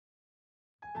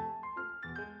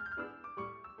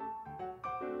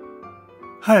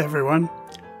Hi everyone.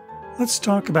 Let's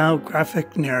talk about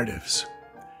graphic narratives.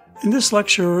 In this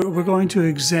lecture, we're going to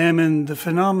examine the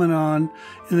phenomenon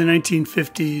in the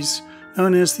 1950s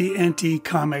known as the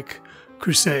anti-comic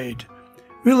crusade.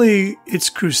 Really,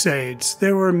 it's crusades.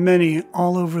 There were many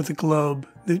all over the globe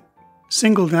that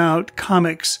singled out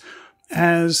comics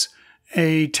as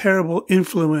a terrible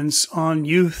influence on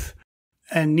youth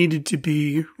and needed to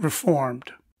be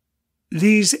reformed.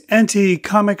 These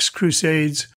anti-comics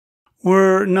crusades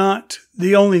were not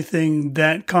the only thing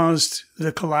that caused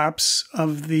the collapse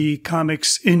of the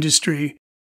comics industry,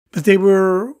 but they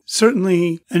were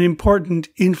certainly an important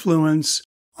influence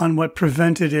on what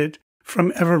prevented it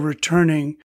from ever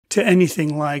returning to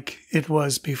anything like it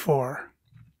was before.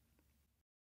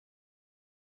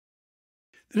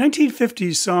 The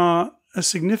 1950s saw a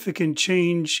significant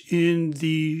change in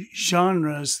the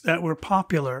genres that were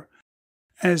popular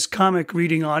as comic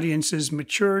reading audiences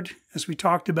matured, as we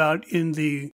talked about in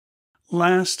the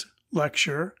last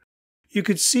lecture. You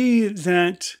could see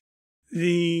that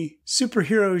the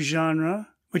superhero genre,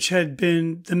 which had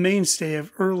been the mainstay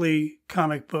of early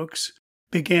comic books,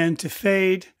 began to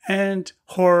fade, and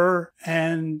horror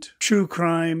and true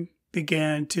crime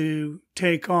began to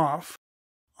take off.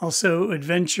 Also,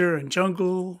 adventure and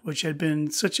jungle, which had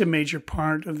been such a major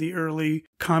part of the early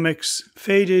comics,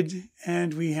 faded,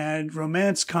 and we had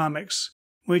romance comics,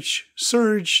 which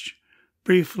surged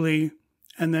briefly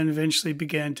and then eventually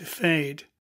began to fade.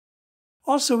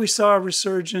 Also, we saw a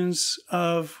resurgence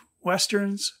of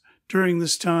westerns during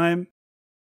this time,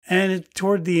 and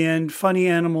toward the end, funny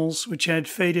animals, which had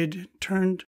faded,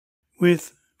 turned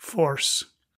with force.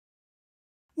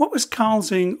 What was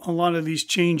causing a lot of these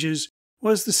changes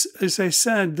was, this, as I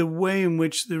said, the way in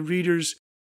which the readers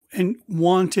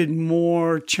wanted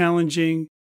more challenging,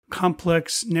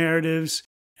 complex narratives,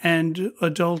 and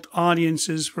adult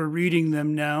audiences were reading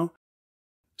them now.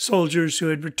 Soldiers who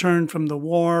had returned from the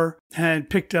war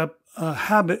had picked up a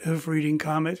habit of reading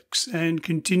comics and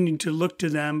continued to look to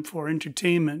them for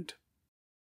entertainment.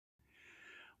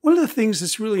 One of the things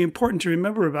that's really important to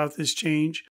remember about this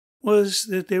change was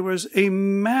that there was a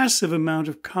massive amount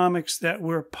of comics that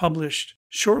were published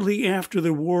shortly after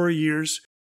the war years.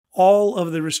 All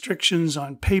of the restrictions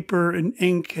on paper and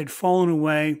ink had fallen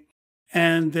away,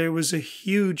 and there was a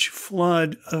huge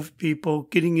flood of people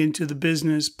getting into the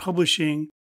business, publishing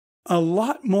a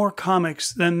lot more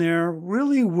comics than there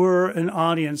really were an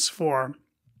audience for.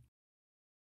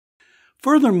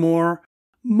 Furthermore,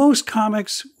 most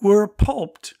comics were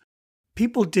pulped.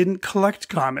 People didn't collect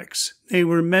comics. They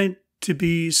were meant to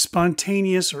be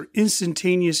spontaneous or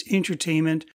instantaneous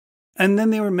entertainment, and then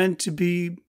they were meant to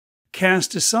be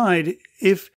cast aside.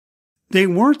 If they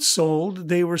weren't sold,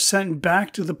 they were sent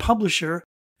back to the publisher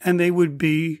and they would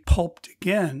be pulped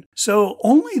again. So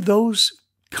only those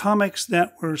comics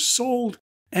that were sold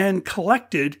and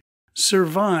collected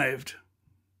survived.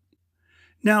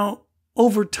 Now,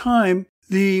 over time,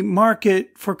 the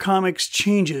market for comics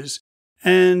changes,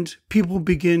 and people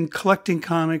begin collecting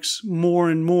comics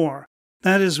more and more.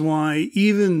 That is why,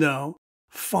 even though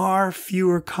far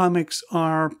fewer comics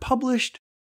are published,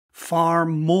 far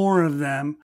more of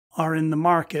them are in the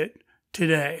market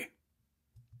today.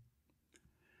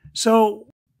 So,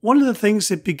 one of the things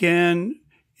that began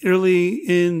early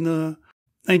in the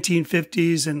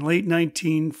 1950s and late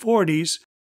 1940s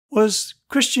was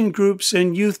Christian groups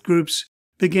and youth groups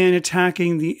began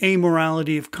attacking the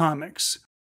amorality of comics.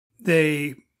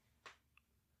 They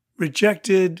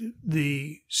rejected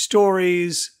the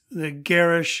stories, the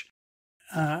garish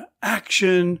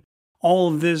action. All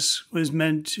of this was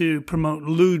meant to promote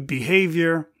lewd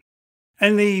behavior.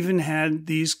 And they even had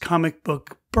these comic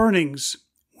book burnings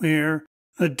where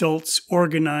adults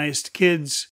organized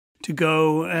kids to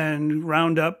go and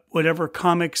round up whatever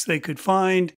comics they could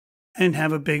find and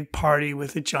have a big party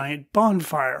with a giant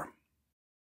bonfire.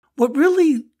 What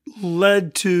really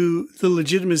led to the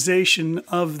legitimization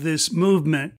of this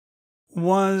movement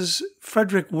was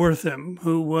Frederick Wertham,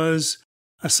 who was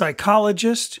a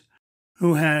psychologist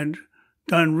who had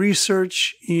done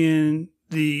research in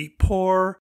the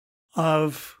poor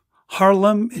of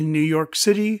Harlem in New York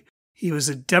City. He was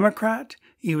a Democrat.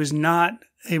 He was not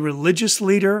a religious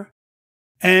leader,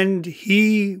 and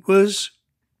he was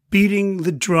beating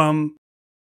the drum,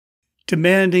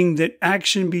 demanding that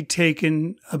action be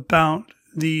taken about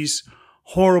these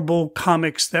horrible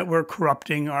comics that were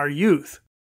corrupting our youth.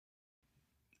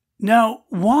 Now,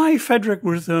 why Frederick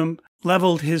Wertham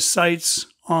leveled his sights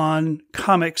on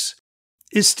comics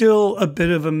is still a bit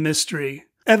of a mystery.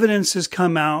 Evidence has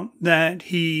come out that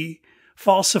he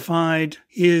falsified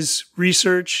his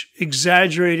research,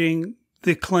 exaggerating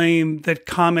the claim that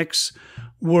comics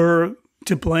were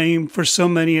to blame for so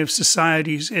many of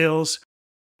society's ills,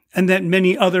 and that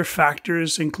many other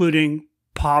factors, including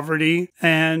poverty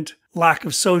and lack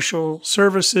of social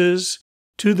services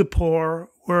to the poor,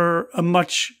 were a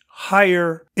much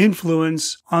higher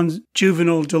influence on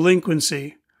juvenile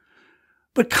delinquency.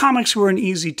 But comics were an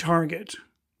easy target.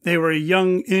 They were a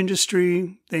young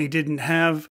industry. They didn't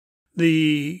have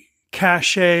the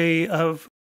cachet of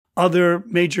other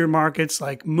major markets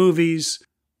like movies.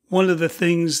 One of the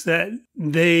things that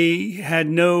they had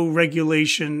no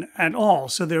regulation at all,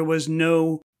 so there was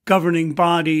no governing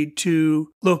body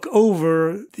to look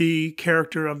over the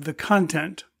character of the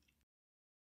content.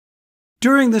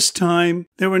 During this time,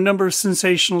 there were a number of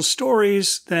sensational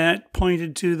stories that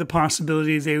pointed to the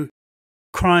possibility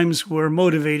crimes were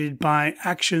motivated by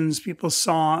actions people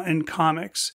saw in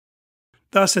comics.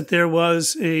 Thus, that there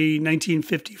was a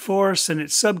 1954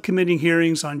 Senate subcommittee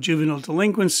hearings on juvenile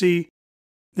delinquency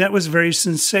that was very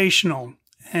sensational,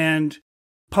 and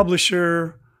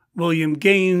publisher William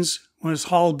Gaines was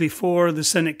hauled before the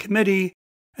Senate committee,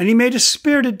 and he made a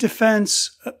spirited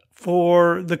defense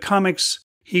for the comics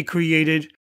he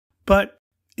created, but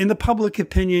in the public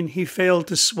opinion, he failed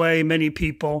to sway many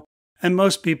people, and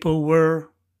most people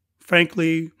were,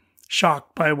 frankly,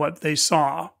 shocked by what they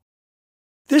saw.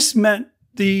 This meant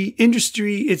the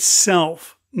industry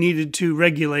itself needed to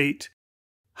regulate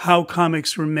how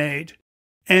comics were made.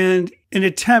 And in an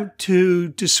attempt to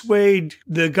dissuade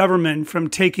the government from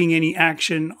taking any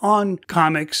action on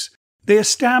comics, they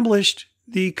established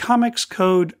the Comics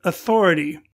Code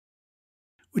Authority,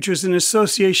 which was an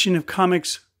association of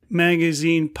comics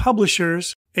magazine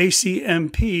publishers,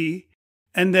 ACMP,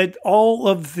 and that all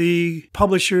of the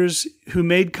publishers who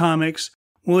made comics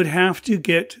would have to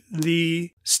get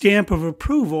the stamp of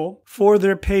approval for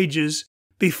their pages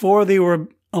before they were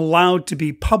allowed to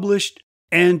be published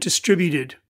and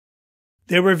distributed.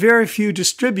 There were very few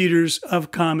distributors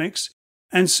of comics,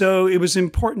 and so it was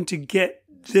important to get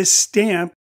this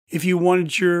stamp if you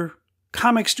wanted your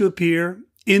comics to appear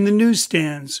in the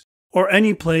newsstands or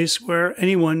any place where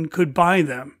anyone could buy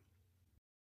them.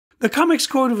 The Comics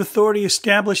Code of Authority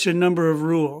established a number of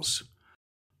rules.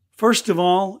 First of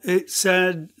all, it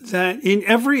said that in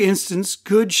every instance,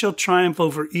 good shall triumph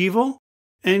over evil,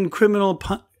 and the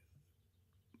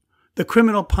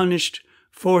criminal punished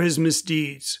for his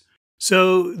misdeeds.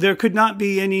 So there could not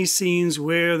be any scenes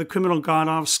where the criminal got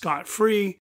off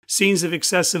scot-free. Scenes of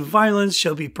excessive violence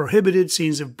shall be prohibited.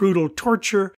 Scenes of brutal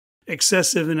torture,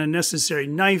 excessive and unnecessary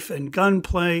knife and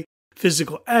gunplay,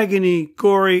 physical agony,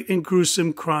 gory and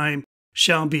gruesome crime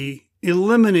shall be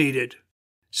eliminated.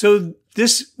 So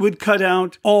this would cut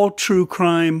out all true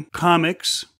crime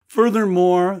comics.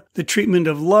 Furthermore, the treatment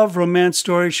of love romance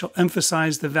stories shall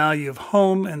emphasize the value of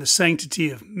home and the sanctity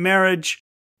of marriage.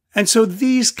 And so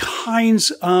these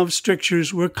kinds of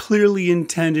strictures were clearly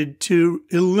intended to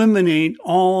eliminate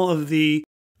all of the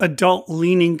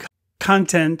adult-leaning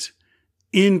content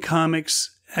in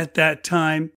comics at that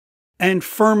time and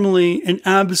firmly and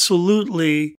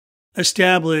absolutely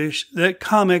establish that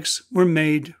comics were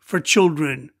made for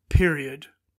children, period.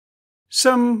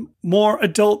 Some more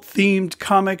adult-themed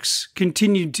comics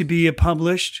continued to be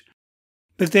published,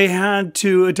 but they had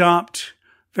to adopt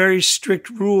very strict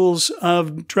rules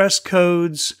of dress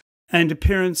codes and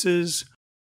appearances.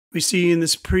 We see in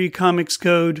this pre-comics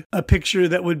code a picture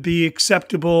that would be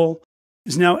acceptable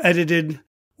is now edited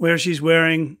where she's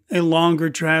wearing a longer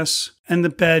dress and the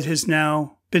bed has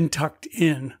now been tucked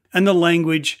in and the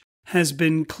language has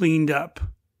been cleaned up.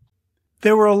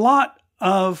 There were a lot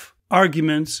of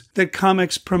arguments that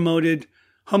comics promoted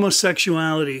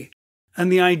homosexuality and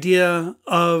the idea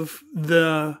of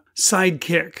the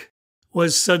sidekick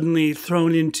was suddenly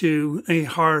thrown into a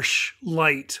harsh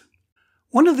light.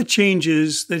 One of the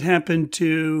changes that happened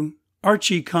to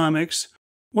Archie comics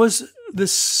was the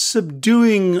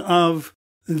subduing of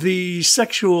the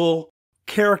sexual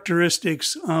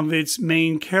characteristics of its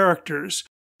main characters.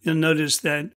 You'll notice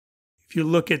that if you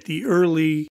look at the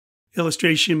early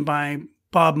illustration by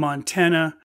Bob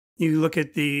Montana, you look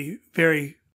at the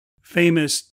very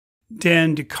famous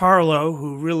Dan DiCarlo,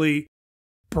 who really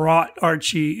brought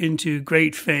Archie into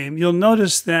great fame, you'll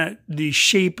notice that the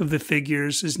shape of the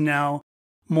figures is now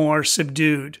more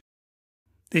subdued.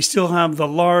 They still have the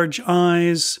large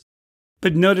eyes,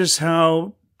 but notice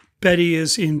how Betty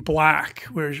is in black,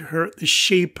 where the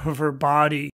shape of her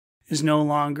body is no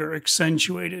longer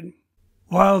accentuated.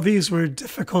 While these were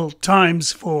difficult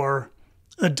times for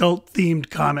adult-themed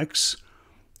comics,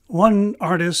 one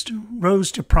artist rose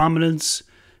to prominence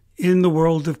in the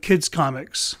world of kids'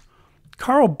 comics.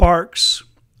 Carl Barks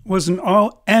was an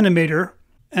animator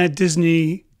at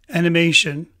Disney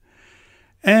Animation,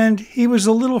 And he was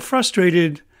a little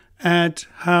frustrated at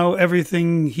how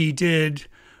everything he did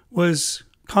was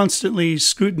constantly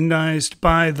scrutinized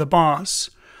by the boss.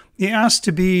 He asked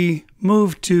to be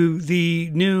moved to the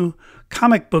new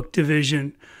comic book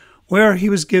division, where he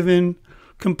was given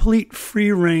complete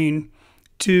free rein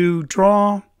to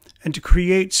draw and to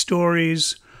create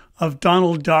stories of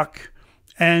Donald Duck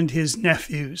and his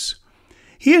nephews.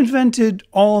 He invented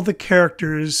all the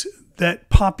characters that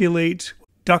populate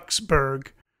Ducksburg,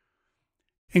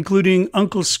 including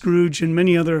Uncle Scrooge and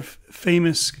many other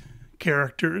famous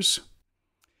characters.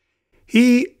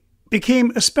 He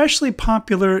became especially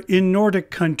popular in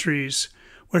Nordic countries,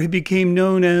 where he became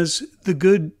known as the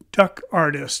Good Duck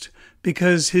Artist,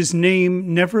 because his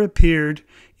name never appeared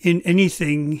in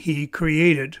anything he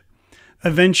created.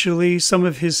 Eventually, some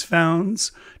of his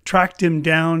fans tracked him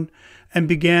down and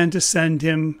began to send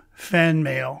him fan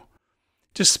mail.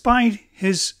 Despite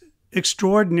his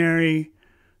extraordinary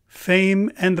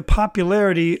fame and the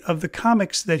popularity of the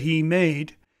comics that he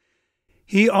made,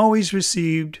 he always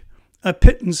received a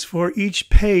pittance for each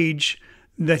page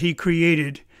that he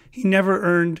created. He never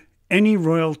earned any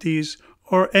royalties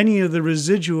or any of the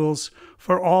residuals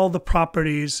for all the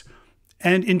properties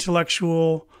and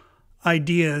intellectual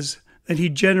ideas that he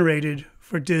generated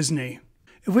for Disney.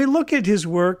 If we look at his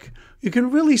work, you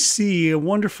can really see a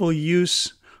wonderful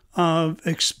use of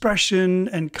expression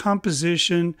and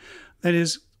composition that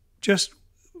is just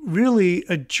really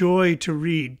a joy to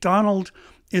read. Donald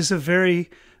is a very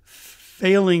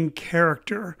failing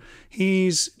character.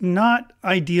 He's not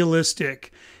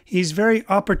idealistic. He's very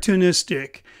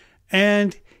opportunistic,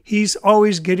 and he's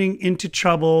always getting into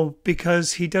trouble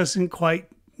because he doesn't quite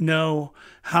know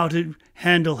how to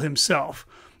handle himself.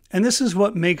 And this is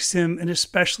what makes him an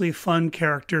especially fun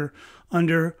character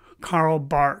under Carl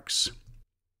Barks.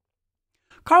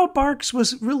 Carl Barks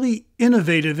was really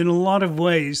innovative in a lot of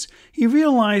ways. He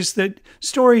realized that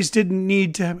stories didn't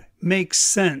need to make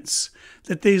sense,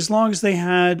 that as long as they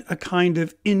had a kind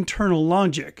of internal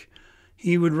logic.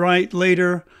 He would write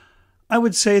later, "I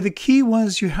would say the key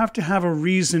was you have to have a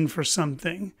reason for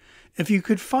something. If you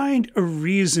could find a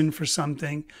reason for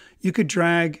something, you could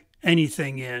drag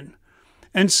anything in."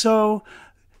 And so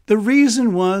the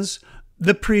reason was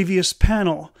the previous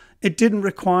panel. It didn't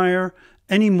require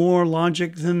any more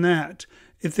logic than that.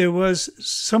 If there was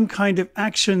some kind of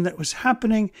action that was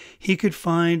happening, he could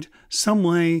find some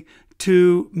way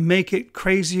to make it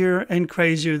crazier and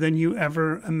crazier than you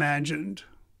ever imagined.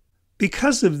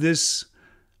 Because of this,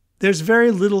 there's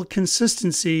very little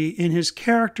consistency in his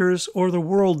characters or the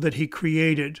world that he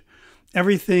created.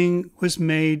 Everything was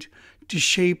made to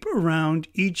shape around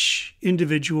each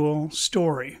individual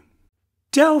story.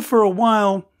 Dell, for a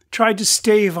while, tried to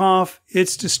stave off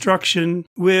its destruction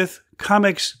with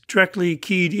comics directly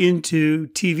keyed into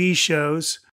TV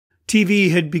shows. TV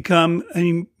had become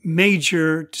a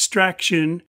major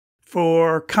distraction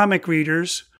for comic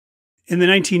readers. In the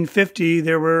 1950s,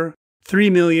 there were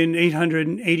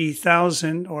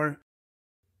 3,880,000 or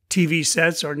TV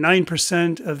sets, or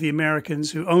 9% of the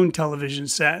Americans who owned television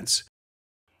sets.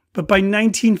 But by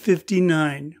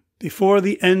 1959, before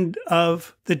the end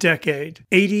of the decade,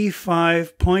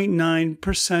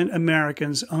 85.9%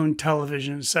 Americans owned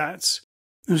television sets.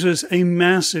 This was a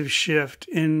massive shift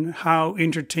in how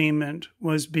entertainment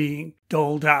was being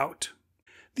doled out.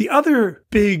 The other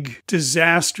big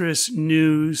disastrous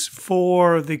news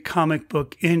for the comic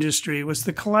book industry was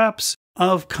the collapse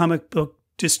of comic book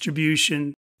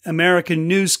distribution. American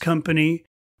News Company,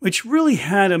 which really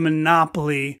had a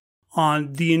monopoly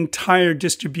on the entire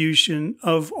distribution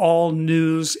of all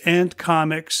news and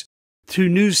comics through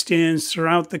newsstands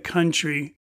throughout the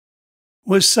country,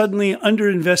 was suddenly under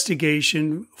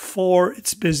investigation for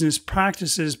its business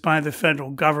practices by the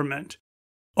federal government.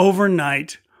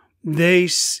 Overnight, they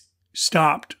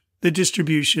stopped the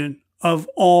distribution of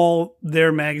all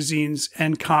their magazines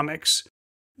and comics.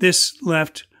 This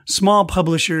left small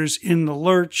publishers in the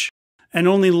lurch, and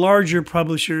only larger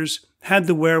publishers had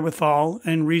the wherewithal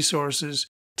and resources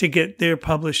to get their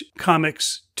published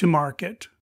comics to market.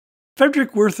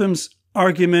 Frederick Wertham's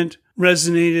argument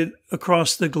resonated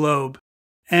across the globe,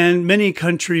 and many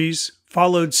countries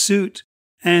followed suit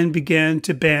and began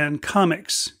to ban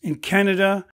comics. In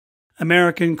Canada,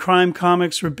 American crime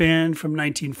comics were banned from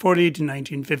 1940 to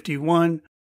 1951.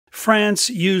 France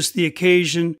used the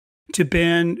occasion to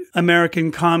ban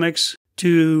American comics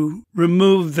to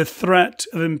remove the threat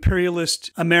of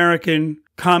imperialist American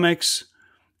comics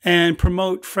and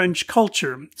promote French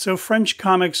culture. So French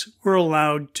comics were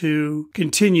allowed to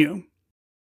continue.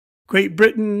 Great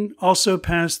Britain also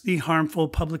passed the Harmful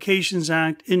Publications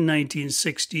Act in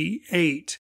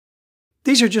 1968.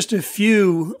 These are just a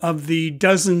few of the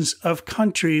dozens of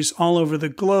countries all over the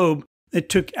globe that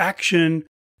took action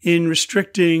in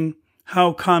restricting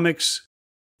how comics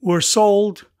were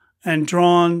sold and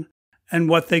drawn and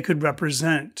what they could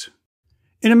represent.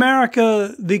 In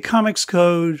America, the Comics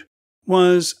Code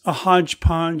was a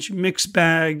hodgepodge, mixed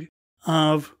bag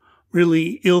of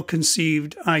really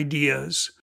ill-conceived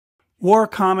ideas. War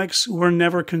comics were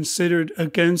never considered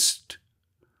against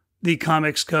the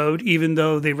Comics Code, even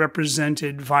though they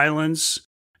represented violence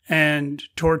and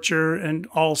torture and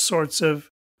all sorts of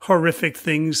horrific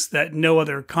things that no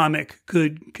other comic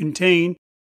could contain,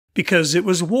 because it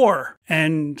was war,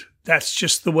 and that's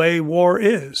just the way war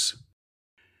is.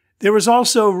 There was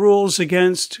also rules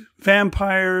against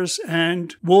vampires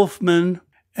and wolfmen,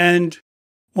 and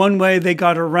one way they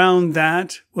got around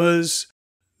that was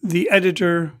the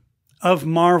editor of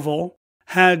Marvel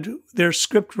had their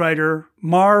scriptwriter,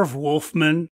 Marv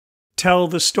Wolfman, tell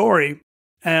the story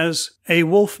as a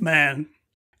wolfman,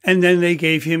 and then they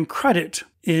gave him credit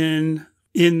in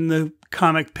the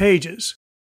comic pages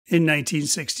in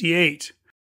 1968.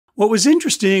 What was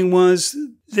interesting was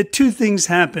that two things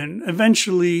happened.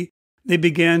 Eventually, they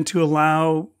began to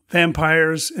allow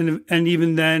vampires and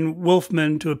even then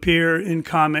wolfmen to appear in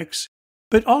comics,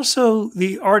 but also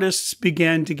the artists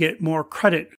began to get more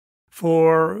credit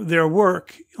for their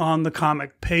work on the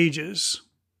comic pages.